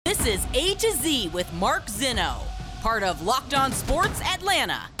This is A to Z with Mark Zinno, part of Locked On Sports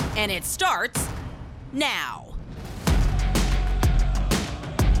Atlanta, and it starts now.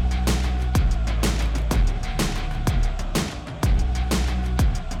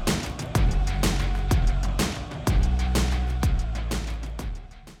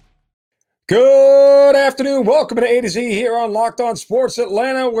 Good afternoon. Welcome to A to Z here on Locked On Sports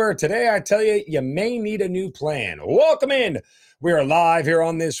Atlanta, where today I tell you, you may need a new plan. Welcome in. We are live here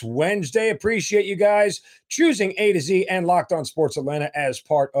on this Wednesday. Appreciate you guys choosing A to Z and Locked On Sports Atlanta as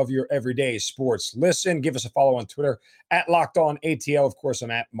part of your everyday sports listen. Give us a follow on Twitter at Locked On ATL. Of course, I'm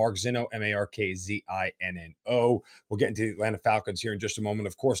at Mark Zinno, MarkZinno. We'll get into the Atlanta Falcons here in just a moment.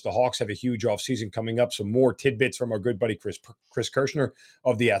 Of course, the Hawks have a huge offseason coming up. Some more tidbits from our good buddy Chris Kirschner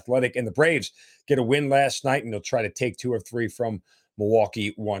of The Athletic. And the Braves get a win last night, and they'll try to take 2 of 3 from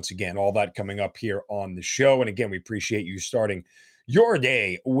Milwaukee once again. All that coming up here on the show. And again, we appreciate you starting your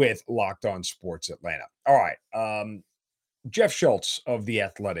day with Locked On Sports Atlanta. All right. Jeff Schultz of The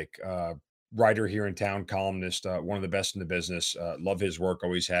Athletic, writer here in town, columnist, one of the best in the business. Love his work,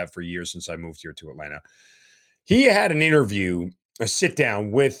 always have for years since I moved here to Atlanta. He had an interview, a sit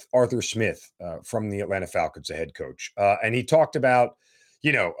down with Arthur Smith from the Atlanta Falcons, the head coach. And he talked about,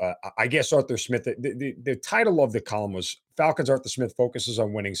 I guess Arthur Smith, the title of the column was Falcons Arthur Smith focuses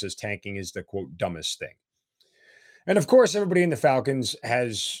on winning, says tanking is the, quote, dumbest thing. And of course, everybody in the Falcons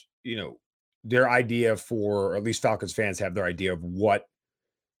has, their idea for, or at least Falcons fans have their idea of what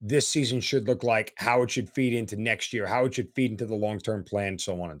this season should look like, how it should feed into next year, how it should feed into the long-term plan,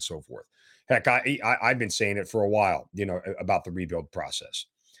 so on and so forth. Heck, I've been saying it for a while, about the rebuild process.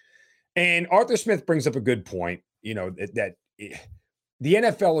 And Arthur Smith brings up a good point, that the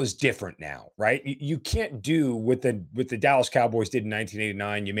NFL is different now, right? You can't do what the Dallas Cowboys did in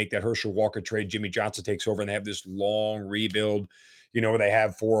 1989. You make that Herschel Walker trade, Jimmy Johnson takes over, and they have this long rebuild, where they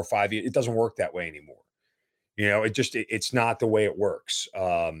have 4 or 5 years. It doesn't work that way anymore. It's not the way it works.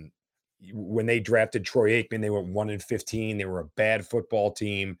 When they drafted Troy Aikman, they went 1-15. They were a bad football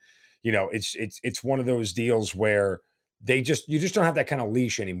team. It's one of those deals where you just don't have that kind of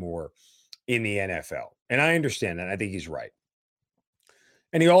leash anymore in the NFL. And I understand that. I think he's right.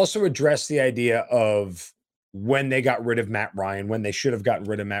 And he also addressed the idea of when they got rid of Matt Ryan, when they should have gotten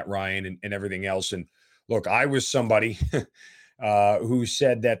rid of Matt Ryan and everything else. And look, I was somebody who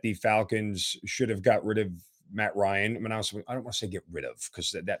said that the Falcons should have got rid of Matt Ryan. I mean, I don't want to say get rid of,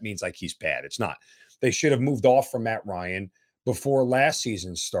 because that means like he's bad. It's not. They should have moved off from Matt Ryan before last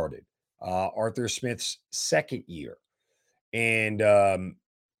season started, Arthur Smith's second year. And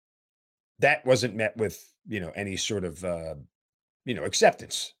that wasn't met with, any sort of,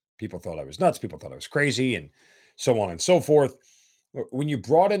 acceptance. People thought I was nuts. People thought I was crazy, and so on and so forth. When you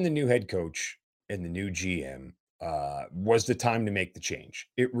brought in the new head coach and the new GM, was the time to make the change.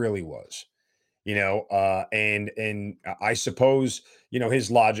 It really was, and I suppose,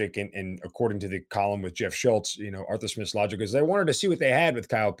 his logic and according to the column with Jeff Schultz, Arthur Smith's logic is they wanted to see what they had with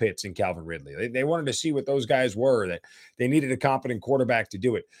Kyle Pitts and Calvin Ridley. They wanted to see what those guys were, that they needed a competent quarterback to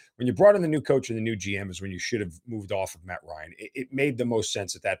do it. When you brought in the new coach and the new GM is when you should have moved off of Matt Ryan. It made the most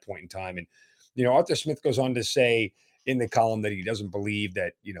sense at that point in time. And, Arthur Smith goes on to say in the column that he doesn't believe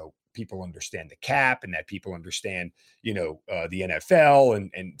that, people understand the cap and that people understand, the NFL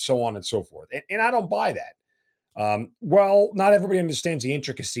and so on and so forth. And I don't buy that. Well, not everybody understands the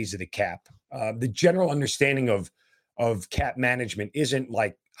intricacies of the cap. The general understanding of cap management isn't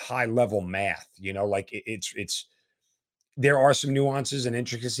like high level math, it's there are some nuances and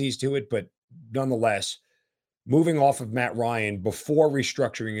intricacies to it, but nonetheless, moving off of Matt Ryan before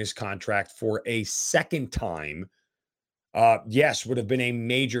restructuring his contract for a second time, yes, would have been a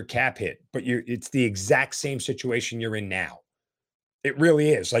major cap hit, but it's the exact same situation you're in now. It really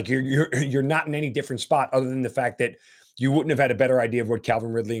is. Like you're not in any different spot other than the fact that you wouldn't have had a better idea of what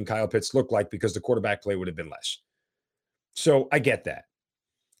Calvin Ridley and Kyle Pitts look like because the quarterback play would have been less. So I get that.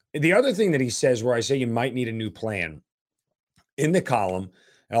 The other thing that he says, where I say you might need a new plan in the column,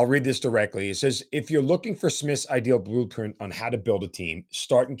 and I'll read this directly. It says, if you're looking for Smith's ideal blueprint on how to build a team,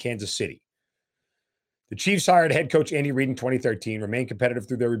 start in Kansas City. The Chiefs hired head coach Andy Reid in 2013, remained competitive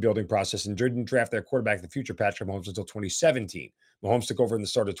through their rebuilding process, and didn't draft their quarterback, the future Patrick Mahomes, until 2017. Mahomes took over in the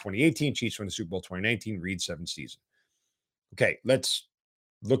start of 2018. Chiefs won the Super Bowl 2019. Reid 7th season. Okay, let's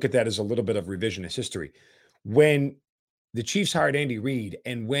look at that as a little bit of revisionist history. When the Chiefs hired Andy Reid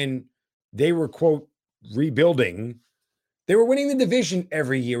and when they were, quote, rebuilding, they were winning the division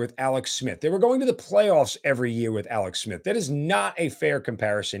every year with Alex Smith. They were going to the playoffs every year with Alex Smith. That is not a fair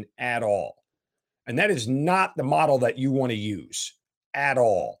comparison at all. And that is not the model that you want to use at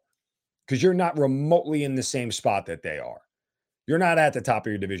all, because you're not remotely in the same spot that they are. You're not at the top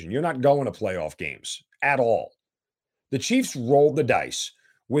of your division. You're not going to playoff games at all. The Chiefs rolled the dice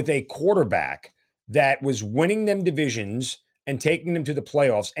with a quarterback that was winning them divisions and taking them to the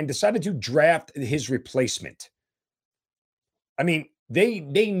playoffs and decided to draft his replacement. I mean, they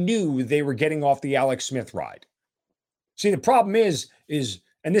knew they were getting off the Alex Smith ride. See, the problem is,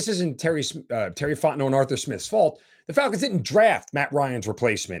 and this isn't Terry Fontenot and Arthur Smith's fault. The Falcons didn't draft Matt Ryan's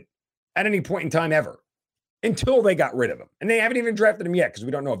replacement at any point in time ever until they got rid of him. And they haven't even drafted him yet because we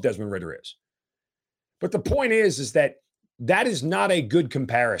don't know if Desmond Ridder is. But the point is that is not a good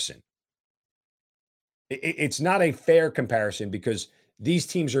comparison. It's not a fair comparison because these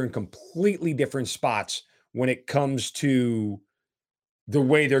teams are in completely different spots when it comes to the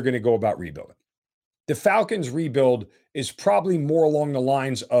way they're going to go about rebuilding. The Falcons rebuild is probably more along the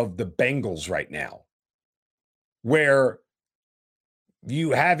lines of the Bengals right now, where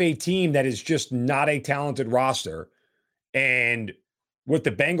you have a team that is just not a talented roster. And what the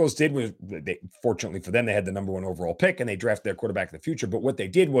Bengals did was, fortunately for them, they had the number 1 overall pick and they drafted their quarterback in the future. But what they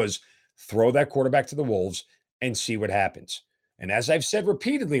did was throw that quarterback to the Wolves and see what happens. And as I've said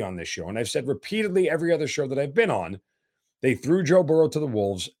repeatedly on this show, and I've said repeatedly every other show that I've been on, they threw Joe Burrow to the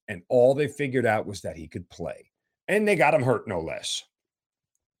Wolves, and all they figured out was that he could play. And they got him hurt, no less.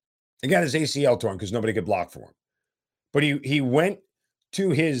 They got his ACL torn because nobody could block for him. But he went to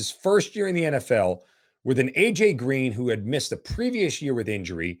his first year in the NFL with an A.J. Green who had missed the previous year with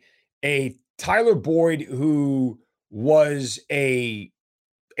injury, a Tyler Boyd who was a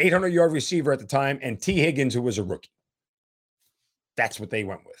 800-yard receiver at the time, and T. Higgins who was a rookie. That's what they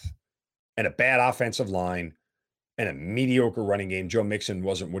went with. And a bad offensive line and a mediocre running game. Joe Mixon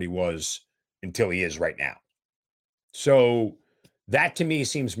wasn't what he was until he is right now. So that to me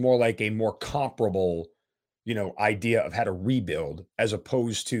seems more like a more comparable, idea of how to rebuild as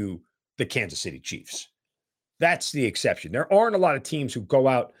opposed to the Kansas City Chiefs. That's the exception. There aren't a lot of teams who go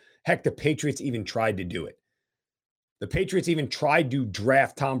out. Heck, the Patriots even tried to do it. The Patriots even tried to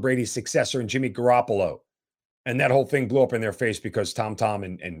draft Tom Brady's successor in Jimmy Garoppolo. And that whole thing blew up in their face because Tom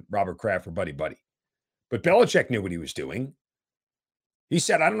and Robert Kraft were buddy-buddy. But Belichick knew what he was doing. He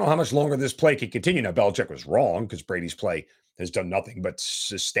said, I don't know how much longer this play can continue. Now, Belichick was wrong because Brady's play has done nothing but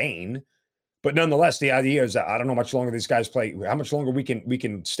sustain. But nonetheless, the idea is that I don't know how much longer these guys play, how much longer we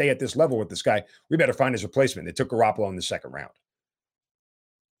can stay at this level with this guy. We better find his replacement. They took Garoppolo in the second round.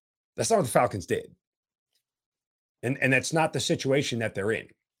 That's not what the Falcons did. And that's not the situation that they're in.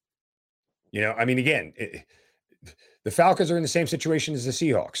 Again, the Falcons are in the same situation as the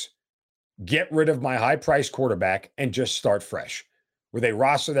Seahawks. Get rid of my high-priced quarterback and just start fresh with a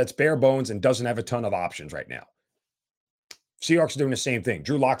roster that's bare bones and doesn't have a ton of options right now. Seahawks are doing the same thing.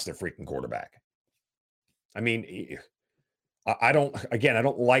 Drew Lock's their freaking quarterback. I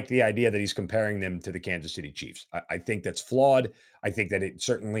don't like the idea that he's comparing them to the Kansas City Chiefs. I think that's flawed. I think that it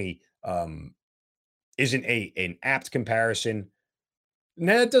certainly isn't an apt comparison.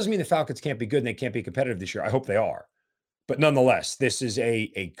 Now, that doesn't mean the Falcons can't be good and they can't be competitive this year. I hope they are. But nonetheless, this is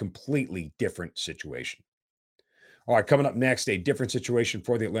a completely different situation. All right, coming up next, a different situation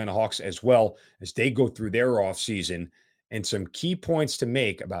for the Atlanta Hawks as well as they go through their offseason and some key points to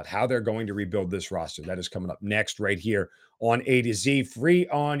make about how they're going to rebuild this roster. That is coming up next right here on A to Z, free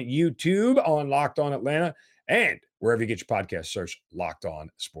on YouTube, on Locked On Atlanta, and wherever you get your podcast, search Locked On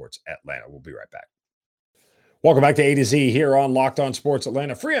Sports Atlanta. We'll be right back. Welcome back to A to Z here on Locked On Sports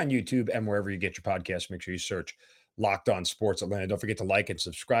Atlanta, free on YouTube and wherever you get your podcasts. Make sure you search Locked On Sports Atlanta. Don't forget to like and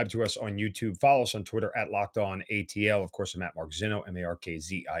subscribe to us on YouTube. Follow us on Twitter at Locked On ATL. Of course, I'm at Mark Zinno,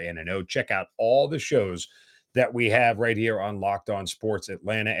 MarkZinno. Check out all the shows that we have right here on Locked On Sports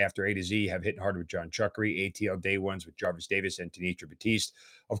Atlanta. After A to Z, have Hitting Hard with John Chuckery, ATL Day Ones with Jarvis Davis and Tanitra Batiste.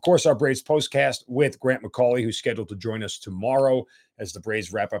 Of course, our Braves postcast with Grant McCauley, who's scheduled to join us tomorrow as the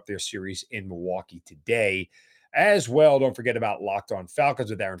Braves wrap up their series in Milwaukee today. As well, don't forget about Locked On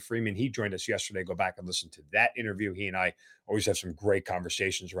Falcons with Aaron Freeman. He joined us yesterday. Go back and listen to that interview. He and I always have some great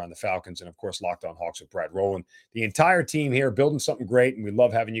conversations around the Falcons. And, of course, Locked On Hawks with Brad Rowland. The entire team here building something great, and we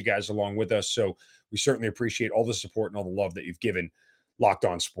love having you guys along with us. So we certainly appreciate all the support and all the love that you've given Locked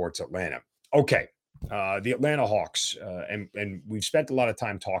On Sports Atlanta. Okay, the Atlanta Hawks, and we've spent a lot of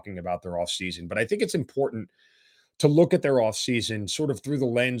time talking about their offseason, but I think it's important to look at their offseason sort of through the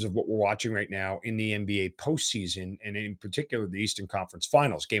lens of what we're watching right now in the NBA postseason, and in particular the Eastern Conference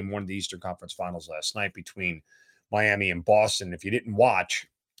Finals. Game 1 of the Eastern Conference Finals last night between Miami and Boston. If you didn't watch,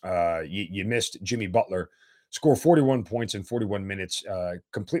 you missed Jimmy Butler score 41 points in 41 minutes,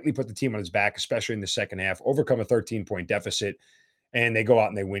 completely put the team on his back, especially in the second half, overcome a 13-point deficit, and they go out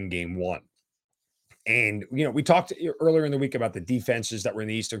and they win Game 1. And, we talked earlier in the week about the defenses that were in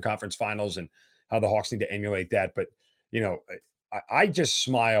the Eastern Conference Finals and how the Hawks need to emulate that. But, I just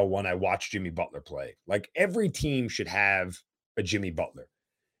smile when I watch Jimmy Butler play. Like every team should have a Jimmy Butler.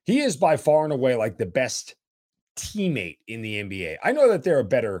 He is by far and away like the best teammate in the NBA. I know that there are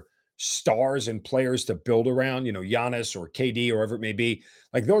better stars and players to build around, Giannis or KD or whoever it may be.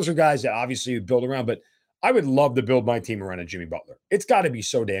 Like those are guys that obviously you build around, but I would love to build my team around a Jimmy Butler. It's got to be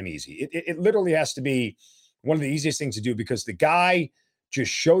so damn easy. It literally has to be one of the easiest things to do because the guy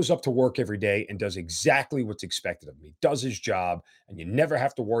just shows up to work every day and does exactly what's expected of him. He does his job, and you never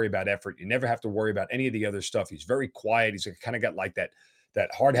have to worry about effort. You never have to worry about any of the other stuff. He's very quiet. He's kind of got like that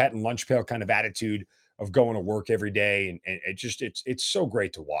hard hat and lunch pail kind of attitude of going to work every day. And it's so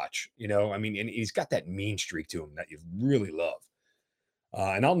great to watch, I mean, and he's got that mean streak to him that you really love.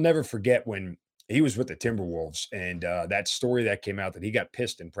 And I'll never forget when he was with the Timberwolves and that story that came out that he got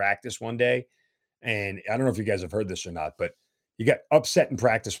pissed in practice one day. And I don't know if you guys have heard this or not, but he got upset in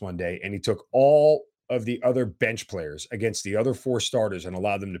practice one day and he took all of the other bench players against the other four starters and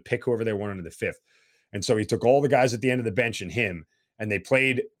allowed them to pick whoever they wanted in the fifth. And so he took all the guys at the end of the bench and him, and they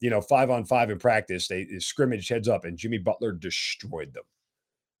played, 5-on-5 in practice. They scrimmaged heads up, and Jimmy Butler destroyed them.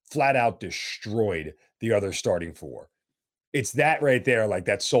 Flat out destroyed the other starting four. It's that right there, like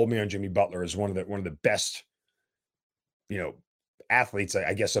that sold me on Jimmy Butler as one of the best, you know, athletes,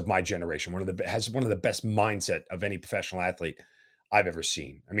 I guess, of my generation. Has one of the best mindset of any professional athlete I've ever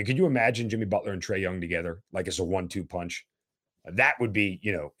seen. I mean, could you imagine Jimmy Butler and Trae Young together, like as a 1-2 punch? That would be,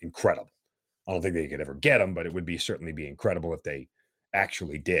 incredible. I don't think they could ever get them, but it would certainly be incredible if they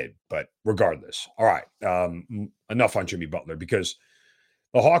actually did. But regardless, all right, enough on Jimmy Butler because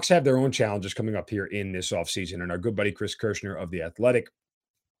the Hawks have their own challenges coming up here in this offseason. And our good buddy Chris Kirschner of The Athletic,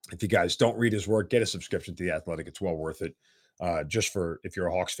 if you guys don't read his work, get a subscription to The Athletic. It's well worth it. If you're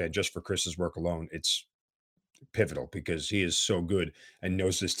a Hawks fan, just for Chris's work alone, it's pivotal because he is so good and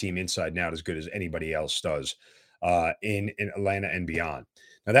knows this team inside and out as good as anybody else does in Atlanta and beyond.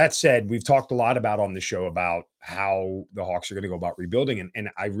 Now, that said, we've talked a lot about on the show about how the Hawks are going to go about rebuilding. And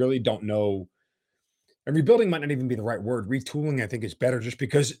I really don't know. And rebuilding might not even be the right word. Retooling, I think, is better just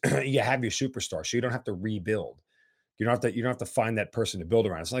because you have your superstar. So you don't have to rebuild. You don't have to find that person to build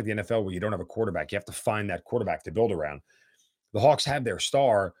around. It's like the NFL where you don't have a quarterback. You have to find that quarterback to build around. The Hawks have their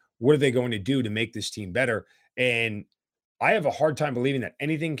star. What are they going to do to make this team better? And I have a hard time believing that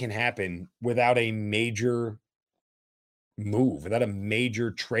anything can happen without a major move, without a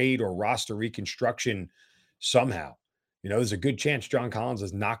major trade or roster reconstruction somehow. There's a good chance John Collins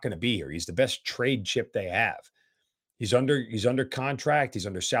is not going to be here. He's the best trade chip they have. He's under contract. He's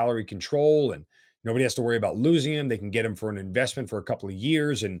under salary control, and nobody has to worry about losing him. They can get him for an investment for a couple of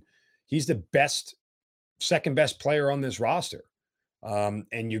years, and he's the second best player on this roster.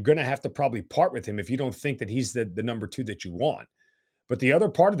 And you're going to have to probably part with him if you don't think that he's the number two that you want. But the other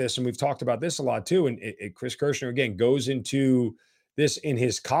part of this, and we've talked about this a lot too, and Chris Kirschner, again, goes into this in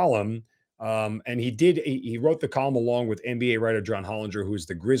his column. And he wrote the column along with NBA writer John Hollinger, who is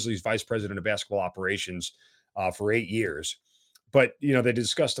the Grizzlies vice president of basketball operations for 8 years. But, they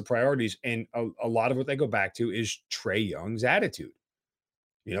discussed the priorities, and a lot of what they go back to is Trae Young's attitude.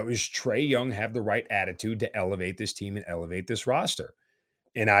 Does Trae Young have the right attitude to elevate this team and elevate this roster?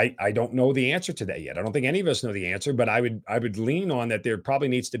 And I don't know the answer to that yet. I don't think any of us know the answer, but I would lean on that there probably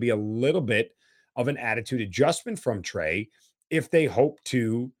needs to be a little bit of an attitude adjustment from Trae if they hope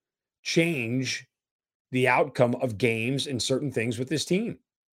to change the outcome of games and certain things with this team.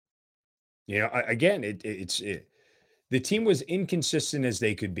 Again, the team was inconsistent as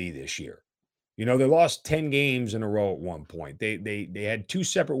they could be this year. They lost 10 games in a row at one point. They had two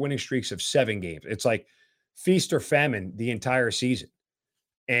separate winning streaks of 7 games. It's like feast or famine the entire season.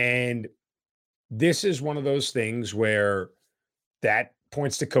 And this is one of those things where that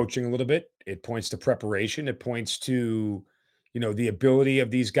points to coaching a little bit. It points to preparation. It points to, the ability of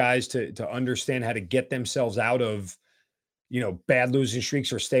these guys to understand how to get themselves out of, bad losing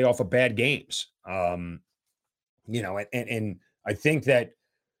streaks or stay off of bad games. And I think that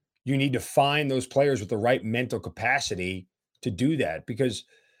you need to find those players with the right mental capacity to do that because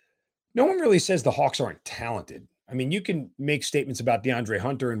no one really says the Hawks aren't talented. I mean, you can make statements about DeAndre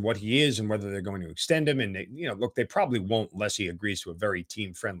Hunter and what he is and whether they're going to extend him. And, they probably won't unless he agrees to a very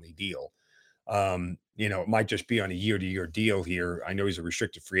team-friendly deal. It might just be on a year-to-year deal here. I know he's a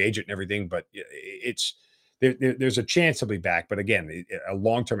restricted free agent and everything, but there's a chance he'll be back. But again, a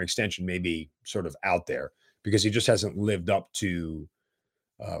long-term extension may be sort of out there because he just hasn't lived up to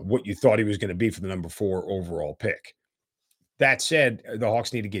what you thought he was going to be for the number 4 overall pick. That said, the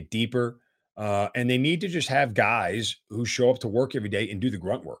Hawks need to get deeper. And they need to just have guys who show up to work every day and do the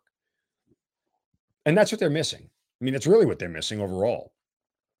grunt work. And that's what they're missing. I mean, that's really what they're missing overall.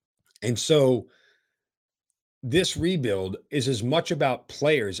 And so this rebuild is as much about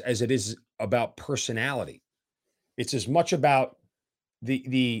players as it is about personality. It's as much about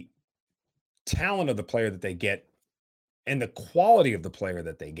the talent of the player that they get and the quality of the player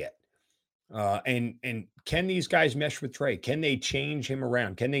that they get. And can these guys mesh with Trey? Can they change him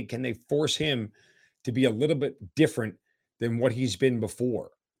around? Can they force him to be a little bit different than what he's been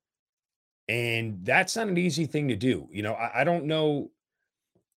before? And that's not an easy thing to do. I don't know.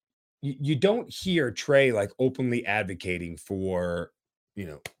 You don't hear Trey like openly advocating for, you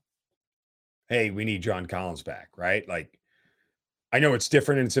know, hey, we need John Collins back, right? Like, I know it's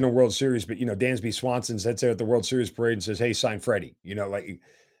different and it's in a World Series, but Dansby Swanson sits there at the World Series parade and says, "Hey, sign Freddie." Like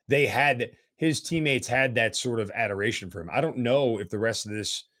his teammates had that sort of adoration for him. I don't know if the rest of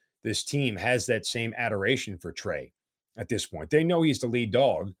this team has that same adoration for Trey at this point. They know he's the lead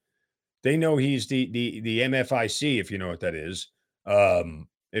dog. They know he's the MFIC, if you know what that is.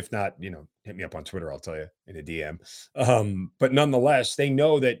 If not, hit me up on Twitter. I'll tell you in a DM. But nonetheless, they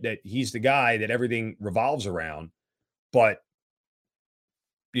know that he's the guy that everything revolves around. But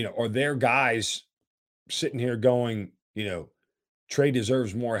are there guys sitting here going, Trey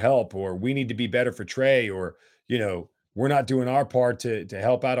deserves more help, or we need to be better for Trey, or we're not doing our part to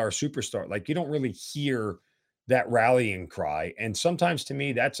help out our superstar? Like, you don't really hear that rallying cry, and sometimes to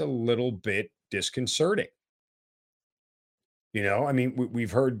me that's a little bit disconcerting. I mean,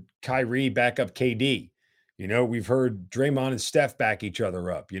 we've heard Kyrie back up KD. We've heard Draymond and Steph back each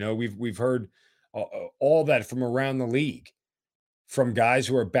other up. We've heard all that from around the league, from guys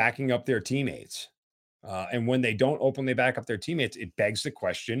who are backing up their teammates. And when they don't openly back up their teammates, it begs the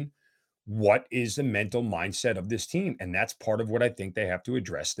question, what is the mental mindset of this team? And that's part of what I think they have to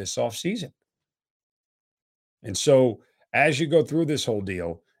address this offseason. And so as you go through this whole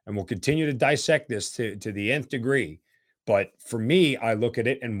deal, and we'll continue to dissect this to the nth degree, but for me, I look at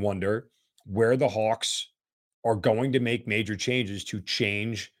it and wonder where the Hawks are going to make major changes to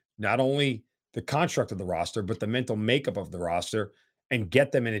change not only the construct of the roster, but the mental makeup of the roster and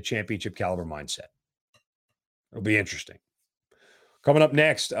get them in a championship caliber mindset. It'll be interesting. Coming up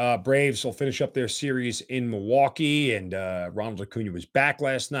next, Braves will finish up their series in Milwaukee, and Ronald Acuna was back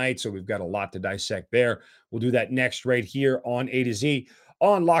last night, so we've got a lot to dissect there. We'll do that next right here on A to Z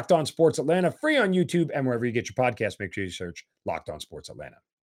on Locked On Sports Atlanta, free on YouTube and wherever you get your podcast. Make sure you search Locked On Sports Atlanta.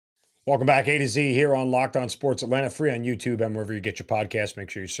 Welcome back, A to Z here on Locked On Sports Atlanta, free on YouTube and wherever you get your podcast. Make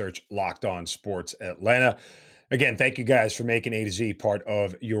sure you search Locked On Sports Atlanta. Again, thank you guys for making A to Z part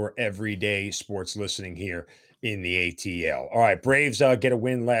of your everyday sports listening here in the ATL. All right, Braves get a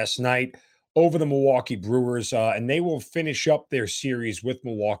win last night over the Milwaukee Brewers, and they will finish up their series with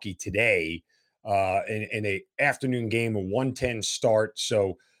Milwaukee today in a afternoon game, a 1:10 start.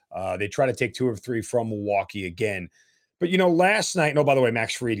 So they try to take 2 of 3 from Milwaukee again. But, last night, by the way,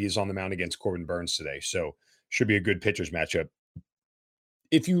 Max Fried is on the mound against Corbin Burns today, so should be a good pitchers matchup.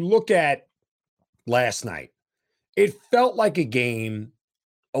 If you look at last night, it felt like a game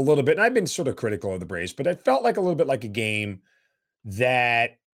a little bit, and I've been sort of critical of the Braves, but it felt like a little bit like a game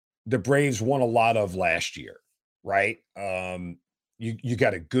that the Braves won a lot of last year, right? You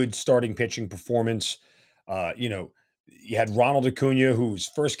got a good starting pitching performance. You had Ronald Acuna, whose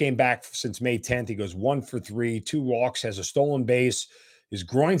first game back since May 10th. He goes 1 for 3, 2 walks, has a stolen base. His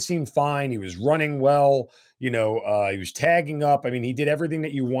groin seemed fine. He was running well. He was tagging up. I mean, he did everything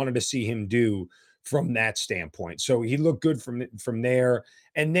that you wanted to see him do from that standpoint. So he looked good from there.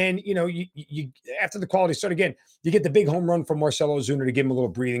 And then, you after the quality start again, you get the big home run from Marcell Ozuna to give him a little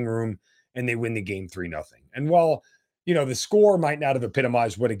breathing room, and they win the game 3-0. And while, the score might not have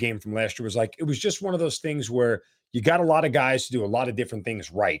epitomized what a game from last year was like, it was just one of those things where you got a lot of guys to do a lot of different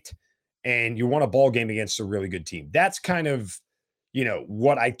things right, and you won a ball game against a really good team. That's kind of,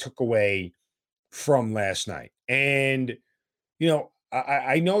 what I took away from last night. And,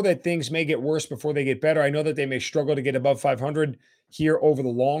 I know that things may get worse before they get better. I know that they may struggle to get above 500 here over the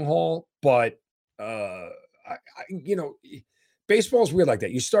long haul, but baseball is weird like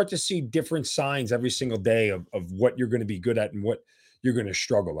that. You start to see different signs every single day of what you're going to be good at and what you're going to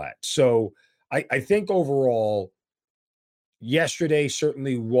struggle at. So I think overall, yesterday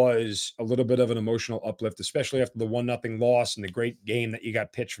certainly was a little bit of an emotional uplift, especially after the 1-0 loss and the great game that you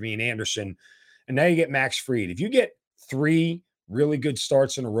got pitched from Ian Anderson. And now you get Max Fried. If you get 3 really good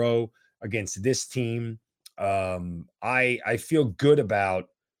starts in a row against this team, I feel good about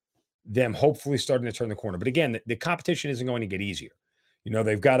them hopefully starting to turn the corner. But again, the competition isn't going to get easier.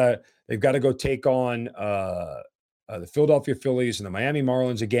 They've got to go take on the Philadelphia Phillies and the Miami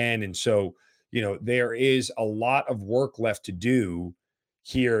Marlins again. And so, there is a lot of work left to do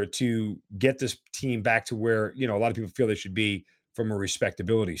here to get this team back to where, a lot of people feel they should be from a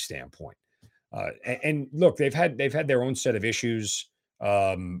respectability standpoint. And look, they've had their own set of issues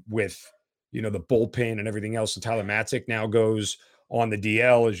with the bullpen and everything else. And Tyler Matzik now goes on the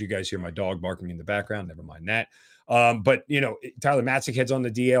DL, as you guys hear my dog barking in the background. Never mind that. But Tyler Matzik heads on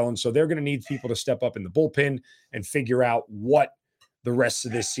the DL, and so they're going to need people to step up in the bullpen and figure out what the rest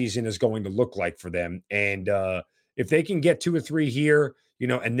of this season is going to look like for them. And if they can get 2 or 3 here,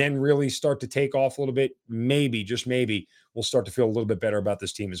 and then really start to take off a little bit, maybe, just maybe, we'll start to feel a little bit better about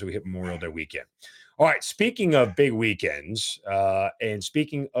this team as we hit Memorial Day weekend. All right, speaking of big weekends, and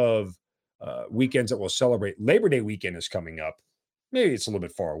speaking of weekends that we'll celebrate, Labor Day weekend is coming up. Maybe it's a little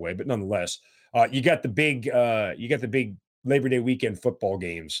bit far away, but nonetheless, you got the big Labor Day weekend football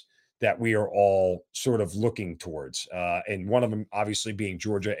games that we are all sort of looking towards, and one of them obviously being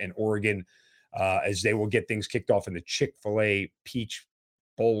Georgia and Oregon, as they will get things kicked off in the Chick-fil-A Peach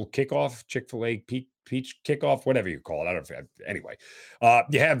Bowl kickoff, Chick-fil-A Peach kickoff, whatever you call it. I don't know. Anyway,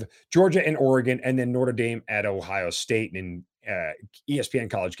 you have Georgia and Oregon, and then Notre Dame at Ohio State, and ESPN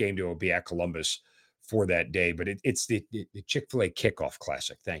College Game Day will be at Columbus for that day. But it's the Chick-fil-A Kickoff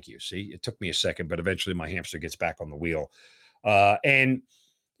Classic. Thank you. See, it took me a second, but eventually my hamster gets back on the wheel. And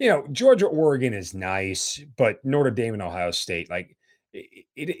Georgia, Oregon is nice, but Notre Dame and Ohio State, like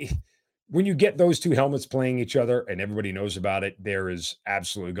when you get those two helmets playing each other and everybody knows about it, there is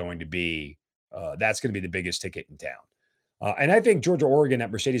absolutely going to be that's going to be the biggest ticket in town. And I think Georgia, Oregon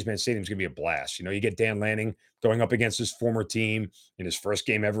at Mercedes-Benz Stadium is going to be a blast. You get Dan Lanning going up against his former team in his first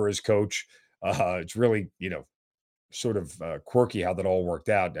game ever as coach. It's really, sort of quirky how that all worked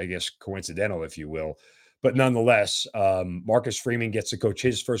out, I guess coincidental, if you will. But nonetheless, Marcus Freeman gets to coach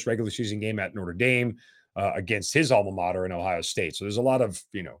his first regular season game at Notre Dame against his alma mater in Ohio State. So there's a lot of,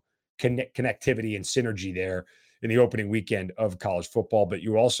 connectivity and synergy there in the opening weekend of college football. But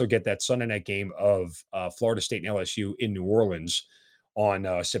you also get that Sunday night game of Florida State and LSU in New Orleans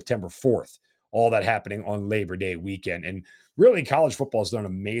on September 4th. All that happening on Labor Day weekend. And really, college football has done an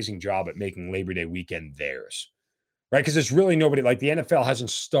amazing job at making Labor Day weekend theirs, right? Because there's really nobody, like the NFL hasn't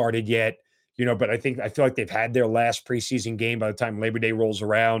started yet, but I feel like they've had their last preseason game by the time Labor Day rolls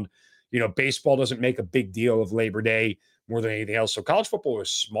around. Baseball doesn't make a big deal of Labor Day more than anything else. So college football is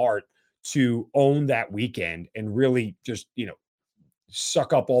smart to own that weekend and really just,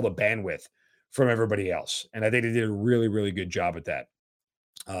 suck up all the bandwidth from everybody else. And I think they did a really, really good job at that.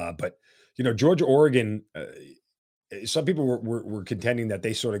 But Georgia, Oregon, some people were contending that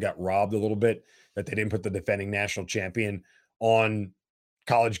they sort of got robbed a little bit, that they didn't put the defending national champion on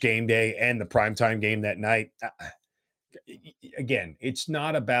College Game Day and the primetime game that night. Again, it's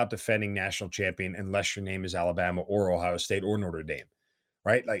not about defending national champion unless your name is Alabama or Ohio State or Notre Dame,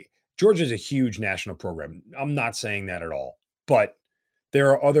 right? Like Georgia's a huge national program. I'm not saying that at all, but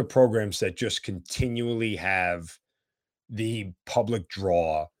there are other programs that just continually have the public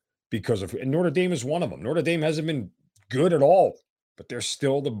draw because of, and Notre Dame is one of them. Notre Dame hasn't been good at all, but they're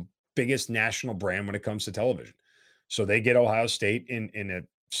still the biggest national brand when it comes to television. So they get Ohio State in a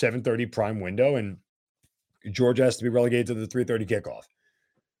 7:30 prime window, and Georgia has to be relegated to the 3:30 kickoff.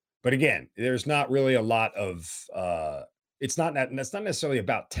 But again, there's not really a lot of it's not necessarily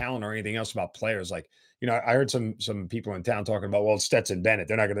about talent or anything else about players. Like, I heard some people in town talking about, well, it's Stetson Bennett.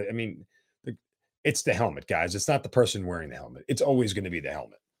 They're not going to, it's the helmet, guys. It's not the person wearing the helmet. It's always going to be the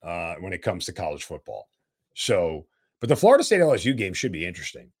helmet when it comes to college football. So, but the Florida State LSU game should be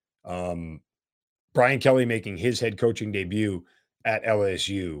interesting. Brian Kelly making his head coaching debut at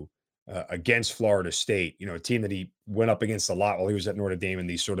LSU against Florida State, a team that he went up against a lot while he was at Notre Dame in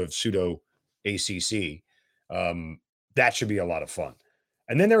the sort of pseudo ACC. That should be a lot of fun.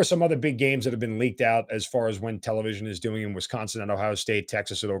 And then there are some other big games that have been leaked out as far as when television is doing in Wisconsin at Ohio State,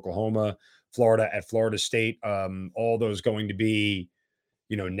 Texas at Oklahoma, Florida at Florida State. All those going to be,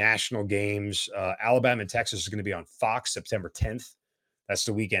 national games. Alabama and Texas is going to be on Fox September 10th. That's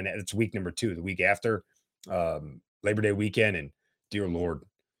the weekend. It's week number 2, the week after Labor Day weekend. And dear Lord,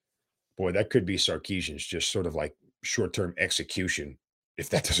 boy, that could be Sarkisian's just sort of like short-term execution if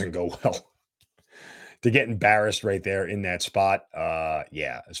that doesn't go well. To get embarrassed right there in that spot.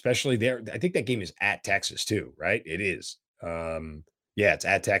 Yeah, especially there. I think that game is at Texas too, right? It is. Yeah, it's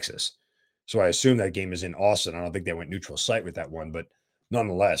at Texas. So I assume that game is in Austin. I don't think they went neutral site with that one, but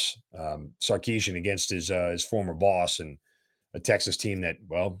nonetheless, Sarkisian against his former boss and a Texas team that,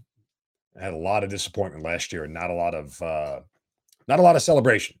 well, had a lot of disappointment last year and not a lot of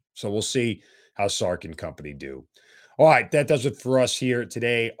celebration. So we'll see how Sark and company do. All right, that does it for us here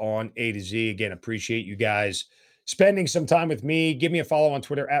today on A to Z. Again, appreciate you guys spending some time with me. Give me a follow on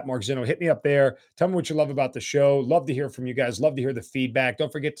Twitter at Mark Zinno. Hit me up there. Tell me what you love about the show. Love to hear from you guys. Love to hear the feedback.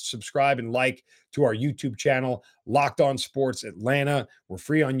 Don't forget to subscribe and like to our YouTube channel, Locked On Sports Atlanta. We're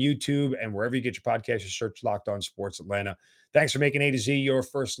free on YouTube, and wherever you get your podcast, you search Locked On Sports Atlanta. Thanks for making A to Z your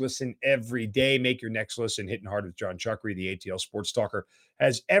first listen every day. Make your next listen Hitting Hard with John Chuckery. The ATL Sports Talker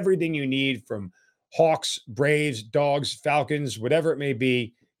has everything you need from Hawks, Braves, Dogs, Falcons, whatever it may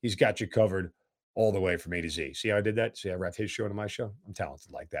be. He's got you covered all the way from A to Z. See how I did that? See how I wrapped his show into my show? I'm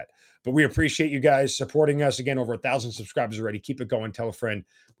talented like that. But we appreciate you guys supporting us. Again, over 1,000 subscribers already. Keep it going. Tell a friend.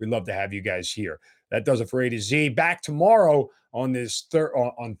 We'd love to have you guys here. That does it for A to Z. Back tomorrow on this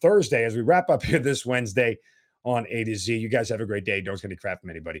on Thursday as we wrap up here this Wednesday on A to Z. You guys have a great day. Don't get any crap from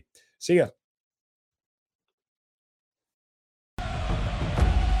anybody. See ya.